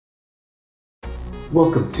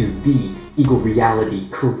Welcome to the Eagle Realty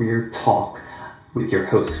Career Talk with your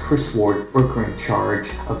host, Chris Ward, broker in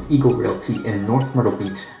charge of Eagle Realty in North Myrtle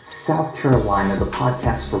Beach, South Carolina, the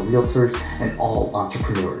podcast for realtors and all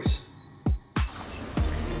entrepreneurs.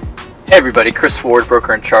 Hey everybody, Chris Ward,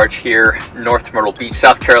 broker in charge here, North Myrtle Beach,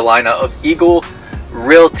 South Carolina of Eagle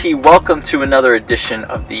Realty. Welcome to another edition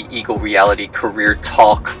of the Eagle Realty Career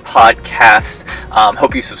Talk podcast.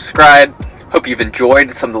 Hope you subscribe. Hope you've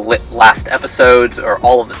enjoyed some of the last episodes or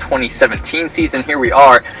all of the 2017 season. Here we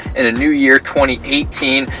are in a new year,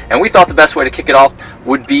 2018, and we thought the best way to kick it off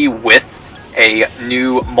would be with a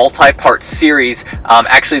new multi-part series.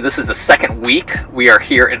 Actually, this is the second week. We are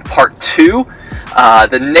here in part 2.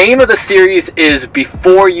 The name of the series is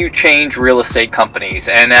Before You Change Real Estate Companies,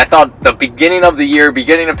 and I thought the beginning of the year,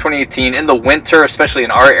 beginning of 2018, in the winter, especially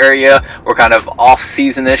in our area, we're kind of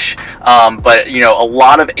off-season-ish, but a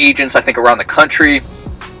lot of agents, I think, around the country,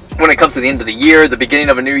 when it comes to the end of the year, the beginning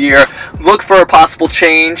of a new year, look for a possible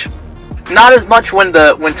change. Not as much when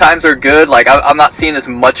times are good. Like I'm not seeing as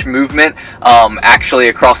much movement actually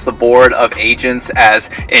across the board of agents as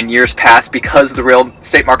in years past, because the real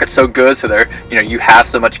estate market's so good. So you have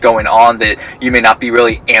so much going on that you may not be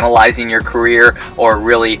really analyzing your career, or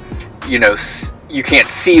really you can't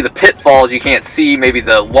see the pitfalls, you can't see maybe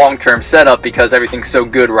the long-term setup because everything's so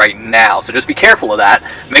good right now. So just be careful of that.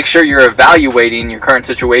 Make sure you're evaluating your current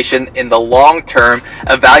situation in the long term.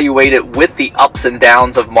 Evaluate it with the ups and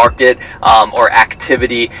downs of market or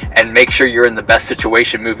activity, and make sure you're in the best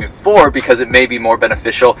situation moving forward, because it may be more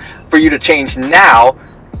beneficial for you to change now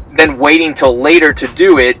than waiting till later to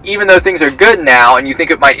do it. Even though things are good now and you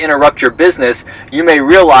think it might interrupt your business, you may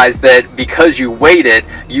realize that because you waited,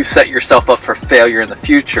 you set yourself up for failure in the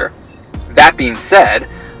future. That being said,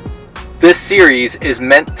 this series is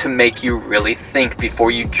meant to make you really think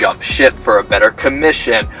before you jump ship for a better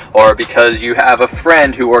commission, or because you have a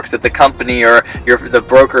friend who works at the company, or the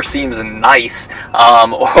broker seems nice,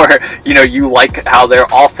 or you like how their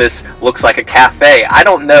office looks like a cafe. I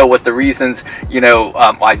don't know what the reasons,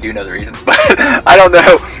 I do know the reasons, but I don't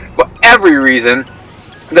know every reason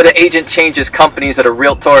that an agent changes companies, that a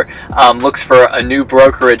realtor looks for a new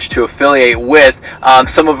brokerage to affiliate with.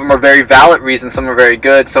 Some of them are very valid reasons, some are very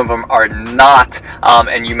good, some of them are not,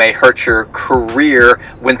 and you may hurt your career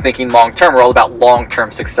when thinking long-term. We're all about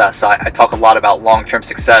long-term success. I talk a lot about long-term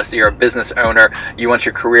success. You're a business owner. You want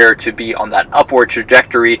your career to be on that upward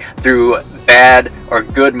trajectory through bad or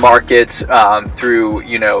good markets,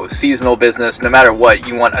 through seasonal business. No matter what,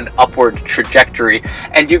 you want an upward trajectory,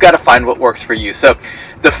 and you got to find what works for you. So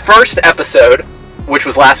the first episode, which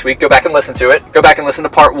was last week, go back and listen to it. Go back and listen to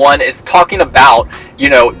part 1. It's talking about,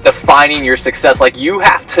 defining your success. Like, you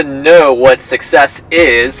have to know what success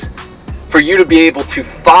is for you to be able to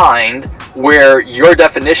find where your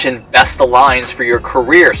definition best aligns for your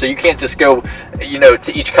career. So you can't just go,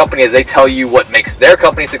 to each company as they tell you what makes their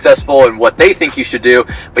company successful and what they think you should do,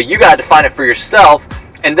 but you got to define it for yourself.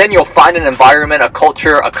 And then you'll find an environment, a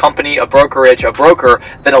culture, a company, a brokerage, a broker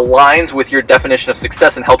that aligns with your definition of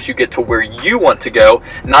success and helps you get to where you want to go,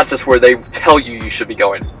 not just where they tell you should be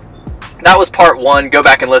going. That was part 1. Go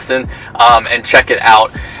back and listen and check it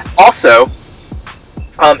out. Also,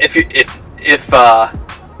 if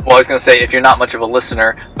you're not much of a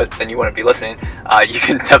listener, but then you want to be listening, you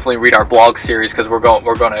can definitely read our blog series, because we're going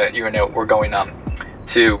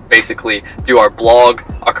to basically do our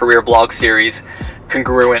career blog series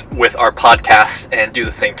congruent with our podcast, and do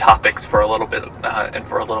the same topics for a little bit and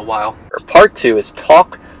for a little while. Part 2 is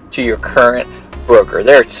talk to your current broker.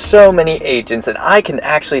 There are so many agents, and I can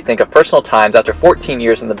actually think of personal times after 14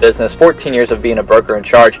 years in the business, 14 years of being a broker in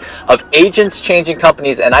charge, of agents changing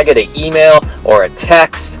companies, and I get an email or a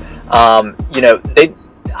text. I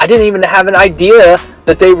didn't even have an idea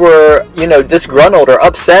that they were, disgruntled or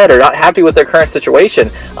upset or not happy with their current situation.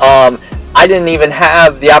 I didn't even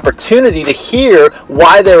have the opportunity to hear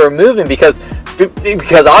why they were moving, because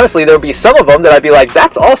honestly, there would be some of them that I'd be like,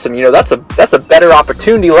 that's awesome, that's a better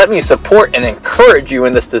opportunity, let me support and encourage you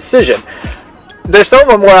in this decision. There's some of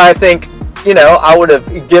them where I think, I would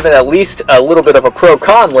have given at least a little bit of a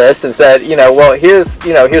pro-con list and said, well, here's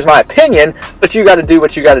my opinion, but you got to do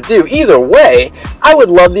what you got to do. Either way, I would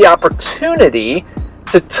love the opportunity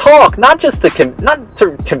to talk, not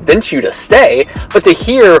to convince you to stay, but to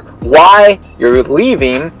hear why you're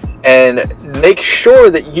leaving, and make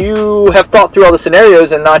sure that you have thought through all the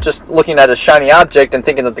scenarios and not just looking at a shiny object and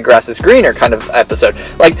thinking that the grass is greener kind of episode.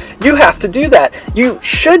 Like, you have to do that. You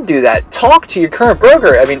should do that. Talk to your current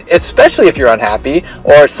broker. I mean, especially if you're unhappy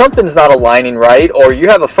or something's not aligning right, or you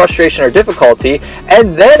have a frustration or difficulty,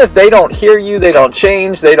 and then if they don't hear you, they don't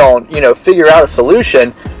change, they don't, figure out a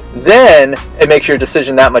solution, then it makes your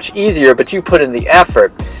decision that much easier, but you put in the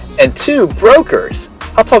effort. And 2, brokers.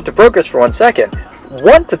 I'll talk to brokers for 1 second.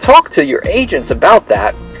 Want to talk to your agents about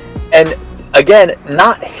that, and again,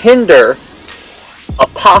 not hinder a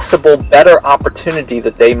possible better opportunity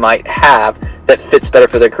that they might have that fits better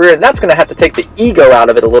for their career. And that's going to have to take the ego out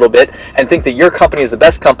of it a little bit and think that your company is the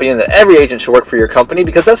best company and that every agent should work for your company,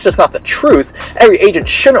 because that's just not the truth. Every agent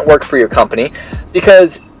shouldn't work for your company,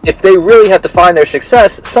 because if they really have to find their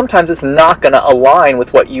success, sometimes it's not going to align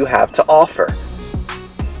with what you have to offer.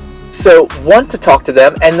 So want to talk to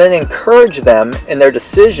them and then encourage them in their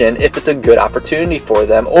decision if it's a good opportunity for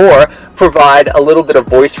them, or provide a little bit of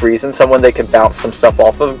voice reason, someone they can bounce some stuff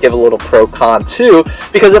off of, give a little pro-con to,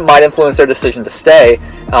 because it might influence their decision to stay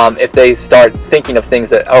if they start thinking of things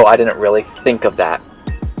that, oh, I didn't really think of that.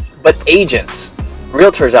 But agents,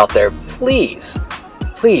 realtors out there, please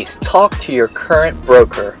talk to your current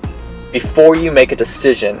broker before you make a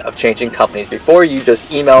decision of changing companies, before you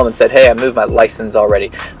just email them and said, hey, I moved my license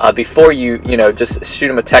already, before you just shoot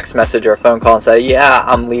them a text message or a phone call and say, yeah,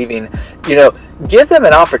 I'm leaving. Give them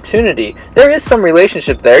an opportunity. There is some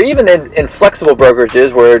relationship there, even in flexible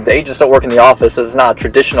brokerages where the agents don't work in the office, so it's not a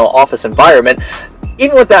traditional office environment.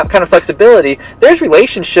 Even with that kind of flexibility, there's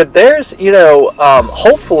relationship, there's,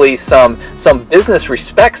 hopefully some business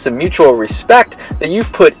respect, some mutual respect that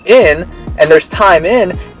you've put in, and there's time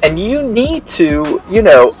in, and you need to,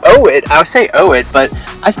 owe it. I would say owe it, but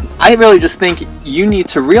I really just think you need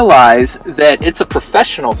to realize that it's a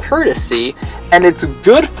professional courtesy, and it's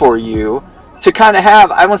good for you to kind of have,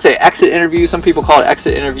 I won't say exit interview, some people call it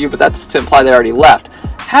exit interview, but that's to imply they already left.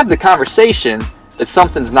 Have the conversation that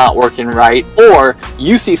something's not working right, or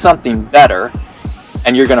you see something better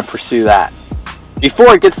and you're going to pursue that.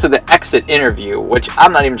 Before it gets to the exit interview, which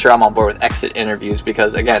I'm not even sure I'm on board with exit interviews,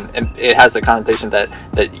 because again, it has the connotation that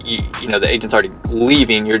the agent's already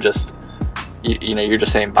leaving, you're just you're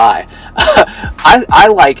just saying bye. I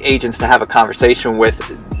like agents to have a conversation with,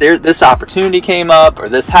 this opportunity came up, or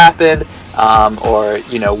this happened, or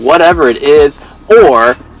whatever it is,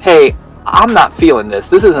 or hey, I'm not feeling this.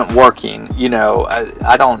 This isn't working.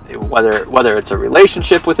 I don't, whether it's a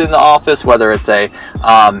relationship within the office, whether it's a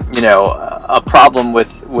problem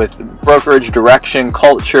with brokerage direction,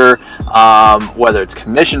 culture, whether it's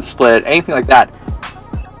commission split, anything like that.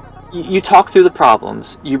 You talk through the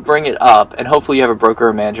problems, you bring it up, and hopefully you have a broker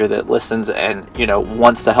or manager that listens and,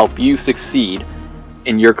 wants to help you succeed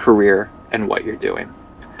in your career and what you're doing.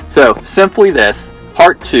 So simply this,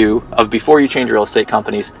 part 2 of Before You Change Real Estate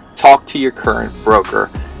Companies. Talk to your current broker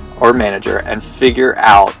or manager and figure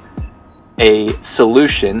out a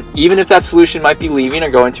solution, even if that solution might be leaving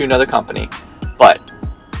or going to another company. But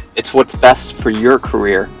it's what's best for your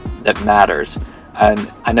career that matters.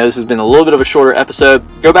 And I know this has been a little bit of a shorter episode.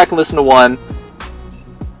 Go back and listen to one.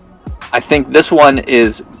 I think this one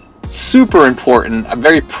is super important,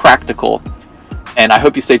 very practical, and I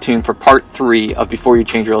hope you stay tuned for part 3 of Before You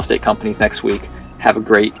Change Real Estate Companies next week. Have a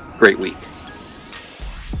great week.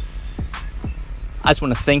 I just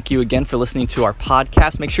want to thank you again for listening to our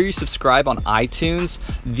podcast. Make sure you subscribe on iTunes,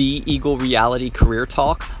 The Eagle Reality Career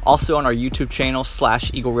Talk. Also on our YouTube channel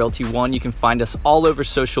 /Eagle Realty 1. You can find us all over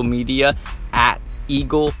social media at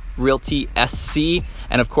Eagle Realty SC.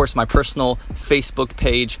 And of course, my personal Facebook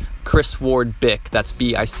page, Chris Ward Bick. That's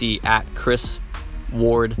BIC at Chris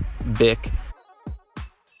Ward Bick.